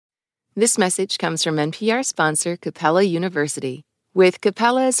This message comes from NPR sponsor Capella University. With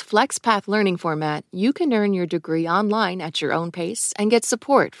Capella's FlexPath learning format, you can earn your degree online at your own pace and get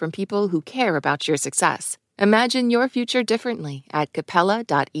support from people who care about your success. Imagine your future differently at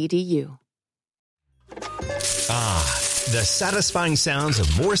capella.edu. Ah, the satisfying sounds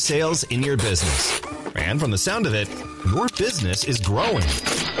of more sales in your business. And from the sound of it, your business is growing.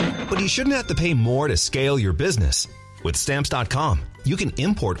 But you shouldn't have to pay more to scale your business. With Stamps.com, you can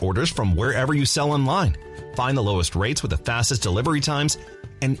import orders from wherever you sell online, find the lowest rates with the fastest delivery times,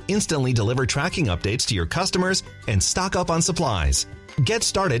 and instantly deliver tracking updates to your customers and stock up on supplies. Get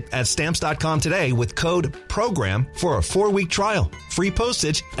started at Stamps.com today with code PROGRAM for a 4-week trial, free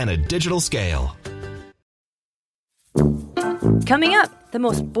postage, and a digital scale. Coming up, the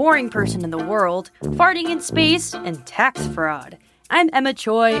most boring person in the world, farting in space, and tax fraud. I'm Emma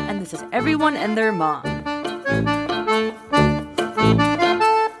Choi, and this is Everyone and Their Mom.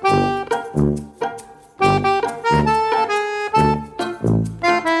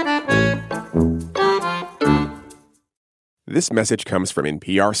 This message comes from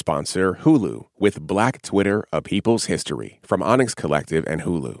NPR sponsor Hulu with Black Twitter, A People's History from Onyx Collective and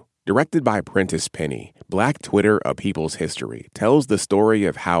Hulu. Directed by Prentice Penny, Black Twitter, A People's History tells the story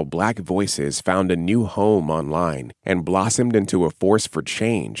of how Black voices found a new home online and blossomed into a force for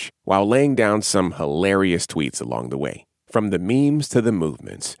change while laying down some hilarious tweets along the way. From the memes to the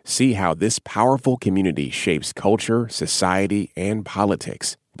movements, see how this powerful community shapes culture, society, and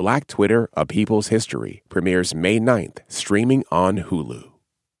politics. Black Twitter, A People's History premieres May 9th, streaming on Hulu.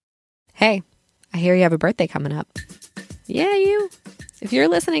 Hey, I hear you have a birthday coming up. Yeah, you. If you're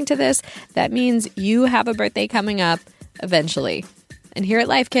listening to this, that means you have a birthday coming up eventually. And here at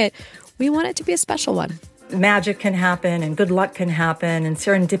Life Kit, we want it to be a special one. Magic can happen and good luck can happen and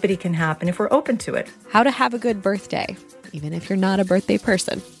serendipity can happen if we're open to it. How to have a good birthday, even if you're not a birthday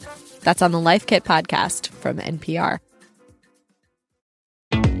person. That's on the Life Kit podcast from NPR.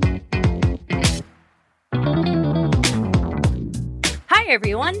 Hi,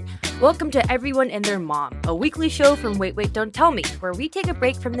 everyone. Welcome to Everyone and Their Mom, a weekly show from Wait, Wait, Don't Tell Me, where we take a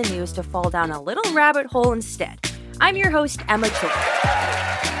break from the news to fall down a little rabbit hole instead. I'm your host, Emma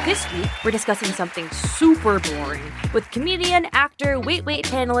Choi. This week, we're discussing something super boring with comedian, actor, Wait, Wait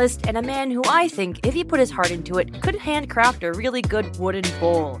panelist, and a man who I think, if he put his heart into it, could handcraft a really good wooden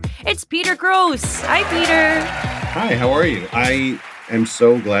bowl. It's Peter Grosz. Hi, Peter. Hi, how are you? I am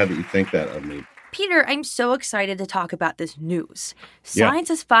so glad that you think that of me. Peter, I'm so excited to talk about this news. Science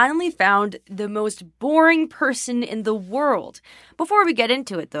has finally found the most boring person in the world. Before we get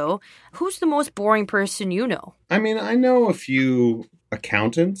into it, though, who's the most boring person you know? I mean, I know a few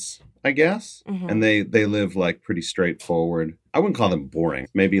accountants, I guess, and they live like pretty straightforward. I wouldn't call them boring.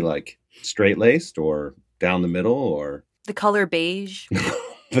 Maybe like straight-laced or down the middle or... The color beige?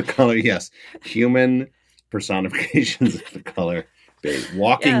 The color, yes. Human personifications of the color beige.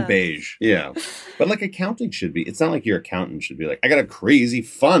 Walking beige. Yeah. But like accounting should be. It's not like your accountant should be like, I got a crazy,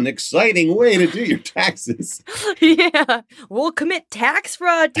 fun, exciting way to do your taxes. Yeah. We'll commit tax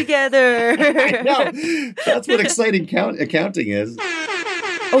fraud together. I know. That's what exciting accounting is.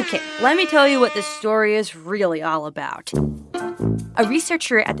 Okay, let me tell you what this story is really all about. A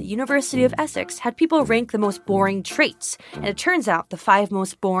researcher at the University of Essex had people rank the most boring traits, and it turns out the 5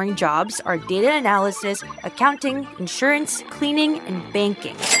 most boring jobs are data analysis, accounting, insurance, cleaning, and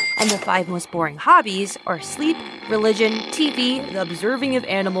banking. And the 5 most boring hobbies are sleep, religion, TV, the observing of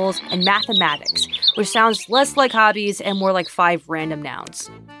animals, and mathematics, which sounds less like hobbies and more like 5 random nouns.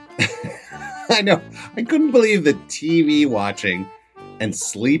 I know. I couldn't believe that TV watching and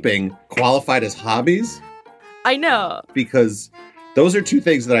sleeping qualified as hobbies. I know. Because those are 2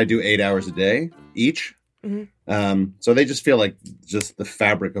 things that I do 8 hours a day each. Mm-hmm. So they just feel like just the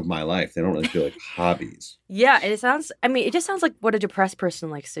fabric of my life. They don't really feel like hobbies. Yeah, it just sounds like what a depressed person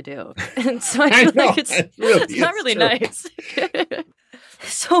likes to do. And so I feel like it's not really nice.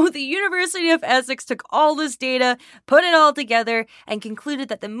 So the University of Essex took all this data, put it all together, and concluded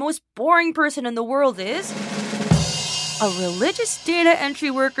that the most boring person in the world is a religious data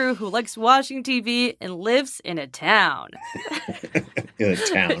entry worker who likes watching TV and lives in a town. In a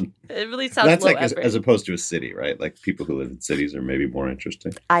town. It really sounds That's low like effort. as opposed to a city, right? Like people who live in cities are maybe more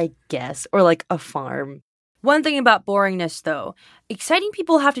interesting. I guess. Or like a farm. One thing about boringness, though, exciting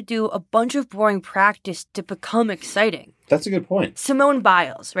people have to do a bunch of boring practice to become exciting. That's a good point. Simone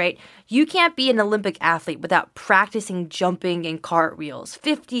Biles, right? You can't be an Olympic athlete without practicing jumping and cartwheels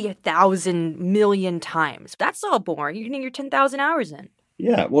 50,000 million times. That's all boring. You're getting your 10,000 hours in.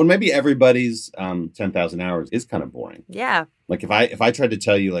 Yeah, well, maybe everybody's 10,000 hours is kind of boring. Yeah. Like if I tried to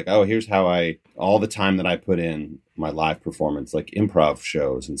tell you like, oh, here's how all the time that I put in my live performance, like improv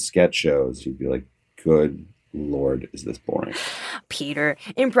shows and sketch shows, you'd be like, good Lord, is this boring? Peter,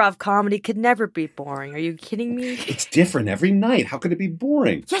 improv comedy could never be boring. Are you kidding me? It's different every night. How could it be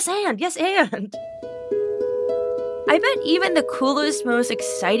boring? Yes, and. I bet even the coolest, most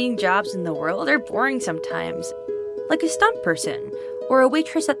exciting jobs in the world are boring sometimes. Like a stunt person, or a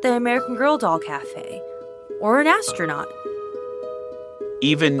waitress at the American Girl doll cafe, or an astronaut.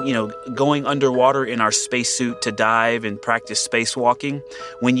 Even, going underwater in our spacesuit to dive and practice spacewalking,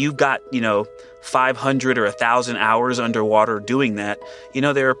 when you've got, 500 or 1,000 hours underwater doing that,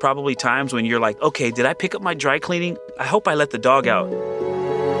 there are probably times when you're like, okay, did I pick up my dry cleaning? I hope I let the dog out.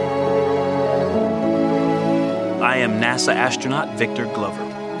 I am NASA astronaut Victor Glover.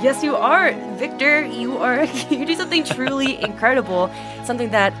 Yes, you are. Victor, you do something truly incredible,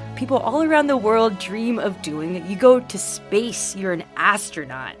 something that people all around the world dream of doing. You go to space, you're an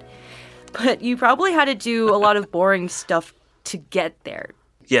astronaut. But you probably had to do a lot of boring stuff to get there.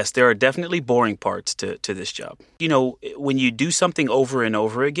 Yes, there are definitely boring parts to this job. When you do something over and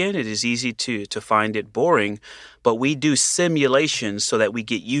over again, it is easy to find it boring. But we do simulations so that we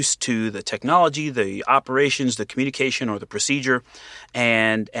get used to the technology, the operations, the communication, or the procedure.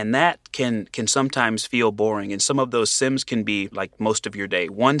 And that can sometimes feel boring. And some of those sims can be like most of your day.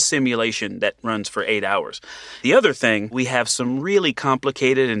 One simulation that runs for 8 hours. The other thing, we have some really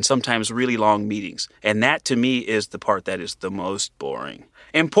complicated and sometimes really long meetings. And that to me is the part that is the most boring.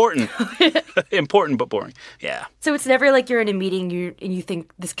 Important. Important, but boring. Yeah. So it's never like you're in a meeting and you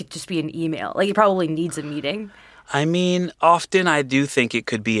think this could just be an email. Like it probably needs a meeting. I mean, often I do think it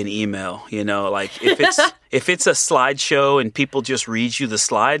could be an email, like if it's a slideshow and people just read you the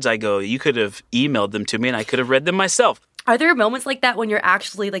slides, I go, you could have emailed them to me and I could have read them myself. Are there moments like that when you're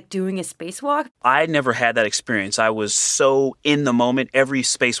actually like doing a spacewalk? I never had that experience. I was so in the moment every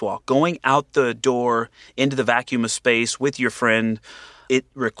spacewalk, going out the door into the vacuum of space with your friend. It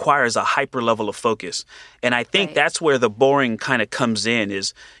requires a hyper level of focus. And I think that's where the boring kind of comes in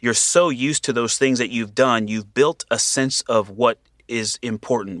is you're so used to those things that you've done. You've built a sense of what is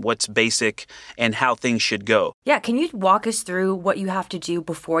important, what's basic, and how things should go. Yeah. Can you walk us through what you have to do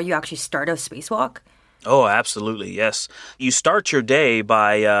before you actually start a spacewalk? Oh, absolutely. Yes. You start your day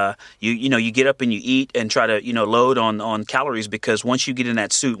by, you get up and you eat and try to, load on calories because once you get in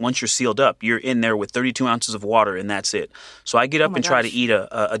that suit, once you're sealed up, you're in there with 32 ounces of water and that's it. So I get up and try to eat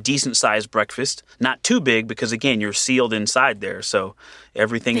a decent sized breakfast, not too big because again, you're sealed inside there. So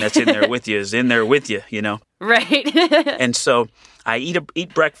everything that's in there with you is in there with you, Right. And so I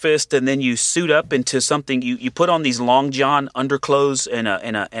eat breakfast and then you suit up into something. You put on these long john underclothes and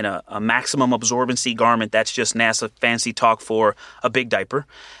a maximum absorbency garment. That's just NASA fancy talk for a big diaper.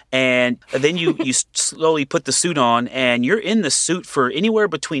 And then you slowly put the suit on and you're in the suit for anywhere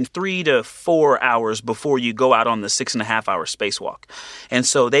between 3 to 4 hours before you go out on the 6.5 hour spacewalk. And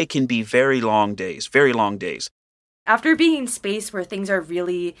so they can be very long days, very long days. After being in space where things are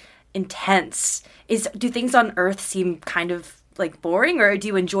really intense, do things on Earth seem kind of like boring, or do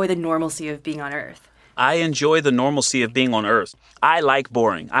you enjoy the normalcy of being on Earth? I enjoy the normalcy of being on Earth. I like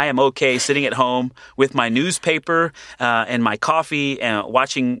boring. I am okay sitting at home with my newspaper and my coffee and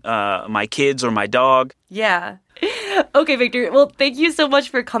watching my kids or my dog. Yeah. Okay, Victor. Well, thank you so much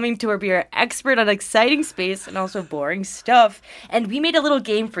for coming to be our expert on exciting space and also boring stuff. And we made a little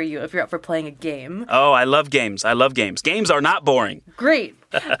game for you if you're up for playing a game. Oh, I love games. I love games. Games are not boring. Great.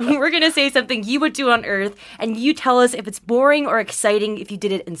 We're going to say something you would do on Earth, and you tell us if it's boring or exciting if you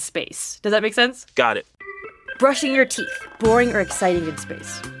did it in space. Does that make sense? Got it. Brushing your teeth. Boring or exciting in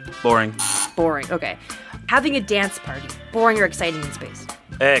space? Boring. Boring. Okay. Having a dance party. Boring or exciting in space?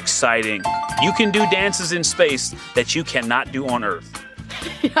 Exciting. You can do dances in space that you cannot do on Earth.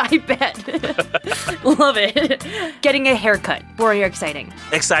 I bet. Love it. Getting a haircut. Boring or exciting?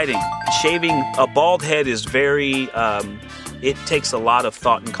 Exciting. Shaving a bald head is very, it takes a lot of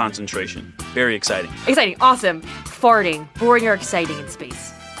thought and concentration. Very exciting. Exciting. Awesome. Farting. Boring or exciting in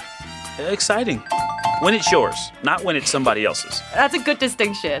space? Exciting. When it's yours, not when it's somebody else's. That's a good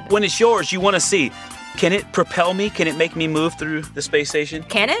distinction. When it's yours, you want to see, can it propel me? Can it make me move through the space station?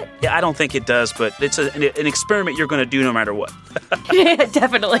 Can it? Yeah, I don't think it does, but it's an experiment you're going to do no matter what. Yeah,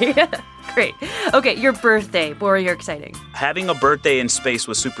 definitely. Great. Okay, your birthday. Boring or exciting? Having a birthday in space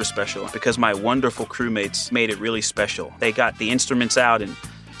was super special because my wonderful crewmates made it really special. They got the instruments out and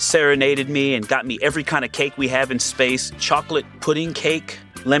serenaded me and got me every kind of cake we have in space. Chocolate pudding cake,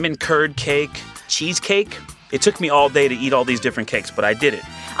 lemon curd cake, cheesecake. It took me all day to eat all these different cakes, but I did it.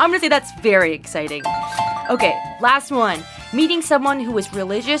 I'm going to say that's very exciting. Okay, last one. Meeting someone who is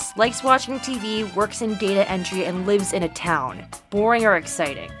religious, likes watching TV, works in data entry, and lives in a town. Boring or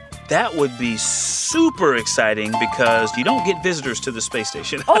exciting? That would be super exciting because you don't get visitors to the space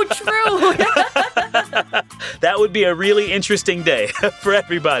station. Oh, true. That would be a really interesting day for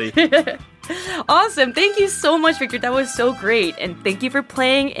everybody. Awesome. Thank you so much, Victor. That was so great. And thank you for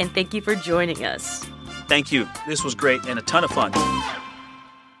playing, and thank you for joining us. Thank you. This was great and a ton of fun.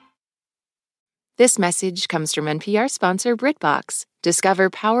 This message comes from NPR sponsor BritBox. Discover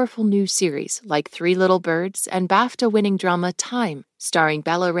powerful new series like Three Little Birds and BAFTA-winning drama Time, starring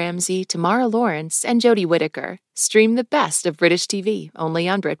Bella Ramsey, Tamara Lawrence, and Jodie Whittaker. Stream the best of British TV only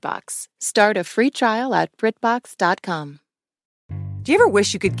on BritBox. Start a free trial at BritBox.com. Do you ever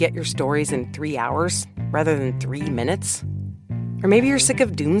wish you could get your stories in 3 hours rather than 3 minutes? Or maybe you're sick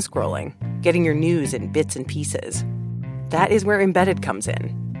of doom scrolling, getting your news in bits and pieces. That is where Embedded comes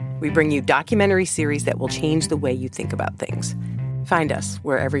in. We bring you documentary series that will change the way you think about things. Find us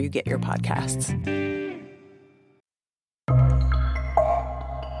wherever you get your podcasts.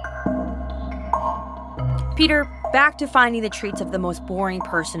 Peter, back to finding the traits of the most boring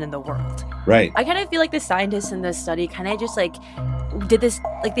person in the world. Right. I kind of feel like the scientists in this study kind of just did this,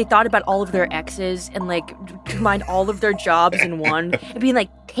 they thought about all of their exes and combined all of their jobs in one and being like,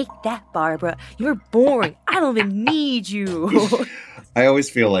 take that, Barbara. You're boring. I don't even need you. I always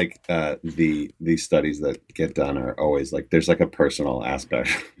feel like these studies that get done are always there's a personal aspect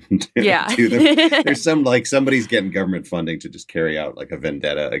to them. There's somebody's getting government funding to just carry out a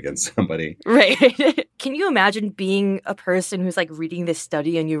vendetta against somebody. Right. Can you imagine being a person who's reading this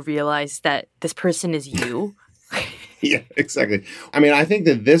study and you realize that this person is you? Yeah, exactly. I mean, I think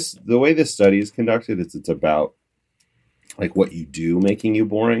that the way this study is conducted, it's about what you do making you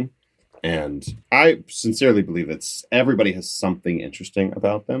boring. And I sincerely believe everybody has something interesting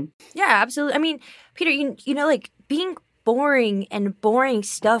about them. Yeah, absolutely. I mean, Peter, you know, being boring and boring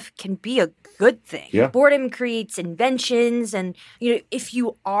stuff can be a good thing. Yeah. Boredom creates inventions. And, if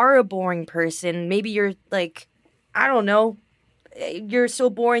you are a boring person, maybe you're I don't know, you're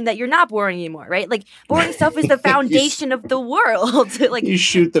so boring that you're not boring anymore, right? Boring stuff is the foundation of the world. You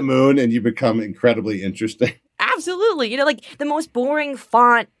shoot the moon and you become incredibly interesting. Absolutely. The most boring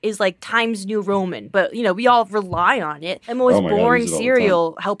font is Times New Roman, but, we all rely on it. The most boring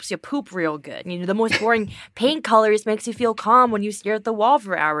cereal helps you poop real good. The most boring paint colors makes you feel calm when you stare at the wall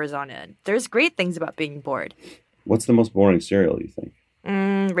for hours on end. There's great things about being bored. What's the most boring cereal, you think?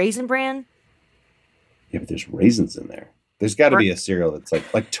 Raisin Bran? Yeah, but there's raisins in there. There's got to be a cereal that's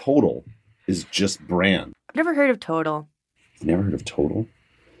like Total is just bran. I've never heard of Total. You've never heard of Total?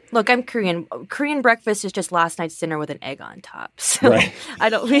 Look, I'm Korean. Korean breakfast is just last night's dinner with an egg on top. So right.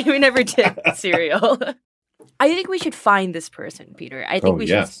 we never did cereal. I think we should find this person, Peter. I think we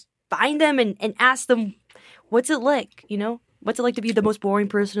should find them and ask them, what's it like? What's it like to be the most boring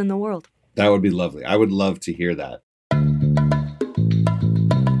person in the world? That would be lovely. I would love to hear that.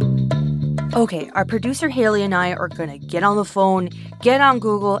 Okay, our producer Haley and I are going to get on the phone, get on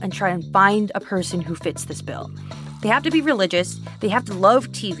Google, and try and find a person who fits this bill. They have to be religious, they have to love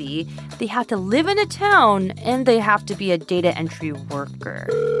TV, they have to live in a town, and they have to be a data entry worker.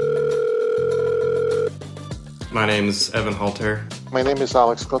 My name is Evan Halter. My name is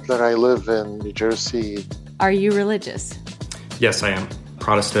Alex Cutler. I live in New Jersey. Are you religious? Yes, I am.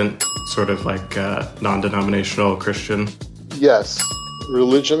 Protestant, sort of non-denominational Christian. Yes.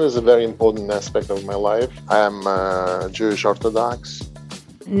 Religion is a very important aspect of my life. I am Jewish Orthodox.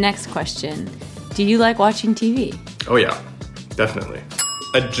 Next question. Do you like watching TV? Oh yeah, definitely.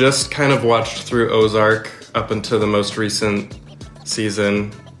 I just kind of watched through Ozark up until the most recent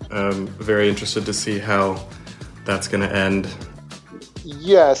season. Very interested to see how that's going to end.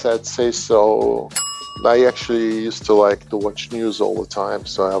 Yes, I'd say so. I actually used to like to watch news all the time,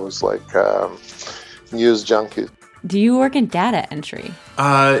 so I was news junkie. Do you work in data entry?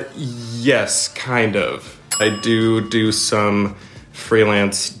 Yes, kind of. I do some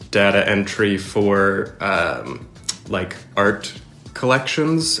freelance data entry for art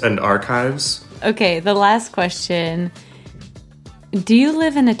collections and archives. Okay, the last question. Do you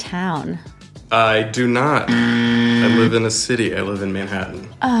live in a town? I do not. I live in a city. I live in Manhattan.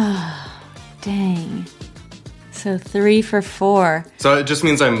 Oh, dang. So 3 for 4. So it just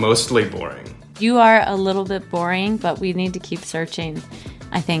means I'm mostly boring. You are a little bit boring, but we need to keep searching,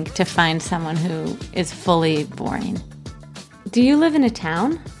 I think, to find someone who is fully boring. Do you live in a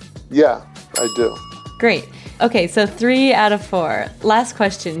town? Yeah, I do. Great. Okay, so 3 out of 4. Last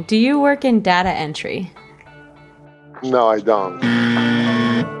question. Do you work in data entry? No, I don't.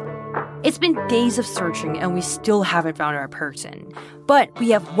 It's been days of searching, and we still haven't found our person. But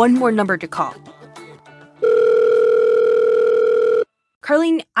we have one more number to call.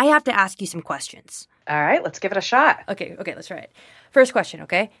 Carlene, I have to ask you some questions. All right, let's give it a shot. Okay, let's try it. First question,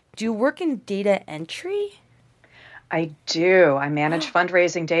 okay? Do you work in data entry? I do. I manage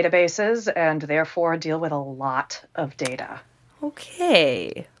fundraising databases and therefore deal with a lot of data.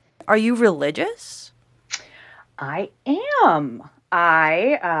 Okay. Are you religious? I am.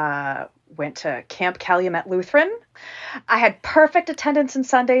 I went to Camp Calumet Lutheran. I had perfect attendance in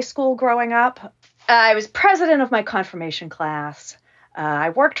Sunday school growing up. I was president of my confirmation class. I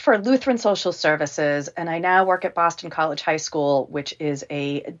worked for Lutheran Social Services, and I now work at Boston College High School, which is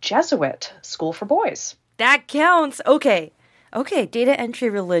a Jesuit school for boys. That counts. Okay, data entry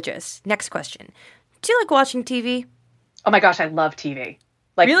religious. Next question. Do you like watching TV? Oh my gosh, I love TV.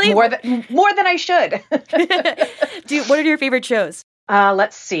 Like, really? More than I should. What are your favorite shows?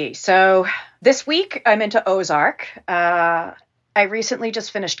 Let's see. So this week I'm into Ozark. I recently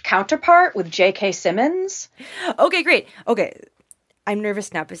just finished Counterpart with J.K. Simmons. Okay, great. Okay, I'm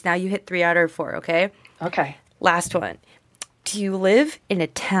nervous now because now you hit 3 out of 4, okay? Okay. Last one. Do you live in a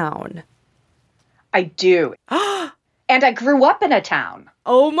town? I do. And I grew up in a town.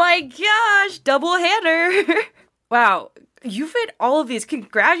 Oh my gosh, double header. Wow, you fit all of these.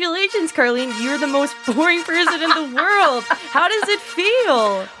 Congratulations, Carlene. You're the most boring person in the world. How does it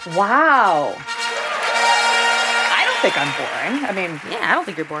feel? Wow. I don't think I'm boring. I mean... Yeah, I don't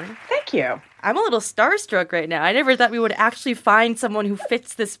think you're boring. Thank you. I'm a little starstruck right now. I never thought we would actually find someone who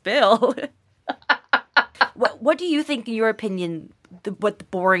fits this bill. What do you think, in your opinion, what the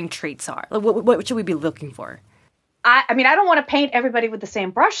boring traits are? What should we be looking for? I mean, I don't want to paint everybody with the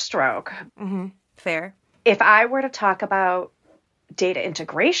same brush stroke. Mm-hmm. Fair. If I were to talk about data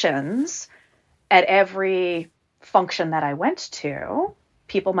integrations at every function that I went to,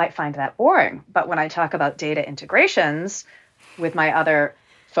 people might find that boring. But when I talk about data integrations with my other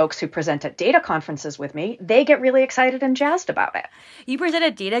folks who present at data conferences with me, they get really excited and jazzed about it. You present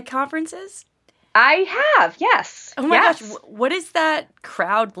at data conferences? I have, yes. Oh my gosh, what is that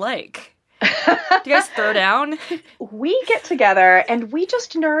crowd like? Do you guys throw down? We get together and we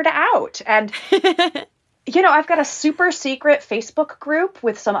just nerd out. And, you know, I've got a super secret Facebook group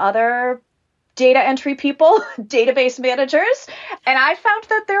with some other data entry people, database managers. And I found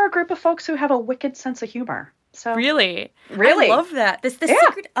that they're a group of folks who have a wicked sense of humor. So Really? I love that. This the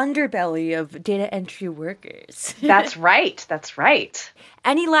secret underbelly of data entry workers. That's right.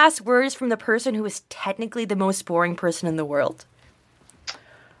 Any last words from the person who is technically the most boring person in the world?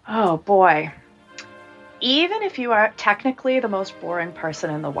 Oh, boy. Even if you are technically the most boring person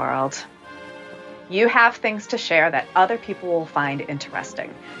in the world, you have things to share that other people will find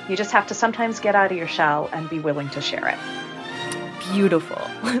interesting. You just have to sometimes get out of your shell and be willing to share it. Beautiful.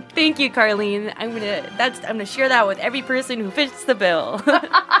 Thank you, Carlene. I'm gonna share that with every person who fits the bill.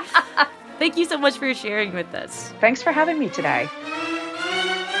 Thank you so much for sharing with us. Thanks for having me today.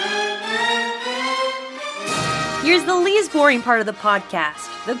 Here's the least boring part of the podcast,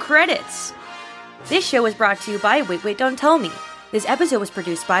 the credits. This show was brought to you by Wait, Don't Tell Me. This episode was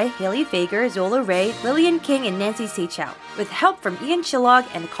produced by Haley Fager, Zola Ray, Lillian King, and Nancy Seychow, with help from Ian Chillog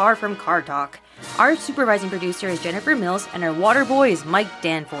and Carr from Car Talk. Our supervising producer is Jennifer Mills, and our water boy is Mike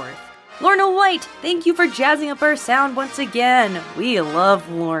Danforth. Lorna White, thank you for jazzing up our sound once again. We love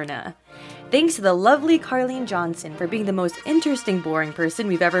Lorna. Thanks to the lovely Carlene Johnson for being the most interesting boring person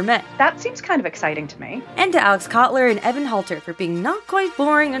we've ever met. That seems kind of exciting to me. And to Alex Kotler and Evan Halter for being not quite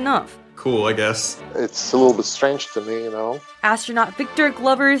boring enough. Cool, I guess. It's a little bit strange to me, you know. Astronaut Victor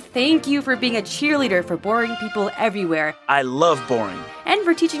Glover, thank you for being a cheerleader for boring people everywhere. I love boring. And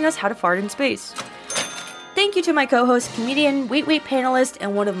for teaching us how to fart in space. Thank you to my co-host, comedian, Wait panelist,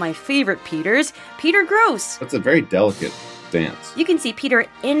 and one of my favorite Peters, Peter Gross. That's a very delicate dance. You can see Peter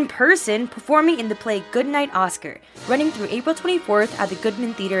in person performing in the play Goodnight Oscar, running through April 24th at the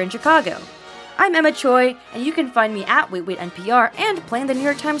Goodman Theater in Chicago. I'm Emma Choi, and you can find me at Wait NPR and playing the New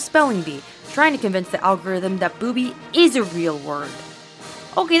York Times Spelling Bee, trying to convince the algorithm that booby is a real word.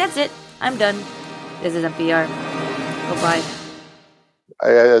 Okay, that's it. I'm done. This is NPR. Bye-bye. I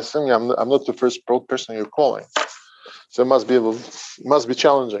assume I'm not the first person you're calling, so it must be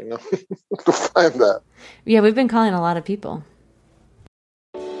challenging to find that. Yeah, we've been calling a lot of people.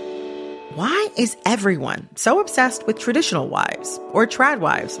 Why is everyone so obsessed with traditional wives or trad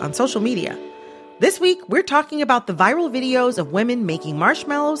wives on social media? This week, we're talking about the viral videos of women making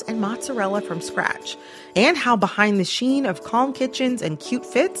marshmallows and mozzarella from scratch, and how behind the sheen of calm kitchens and cute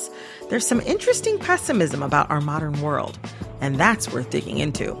fits, there's some interesting pessimism about our modern world. And that's worth digging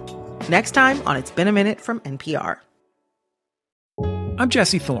into. Next time on It's Been a Minute from NPR. I'm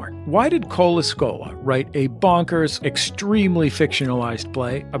Jesse Thorne. Why did Cola Scola write a bonkers, extremely fictionalized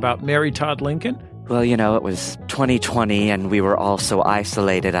play about Mary Todd Lincoln? Well, it was 2020 and we were all so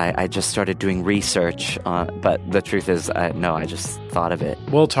isolated. I just started doing research, but the truth is, no, I just thought of it.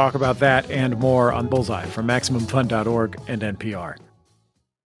 We'll talk about that and more on Bullseye from MaximumFun.org and NPR.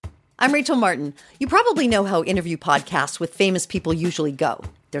 I'm Rachel Martin. You probably know how interview podcasts with famous people usually go.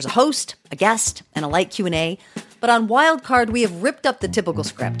 There's a host, a guest, and a light Q&A. But on Wildcard, we have ripped up the typical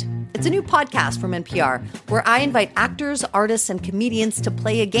script. It's a new podcast from NPR where I invite actors, artists, and comedians to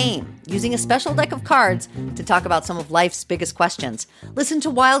play a game using a special deck of cards to talk about some of life's biggest questions. Listen to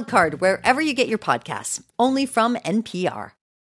Wildcard wherever you get your podcasts, only from NPR.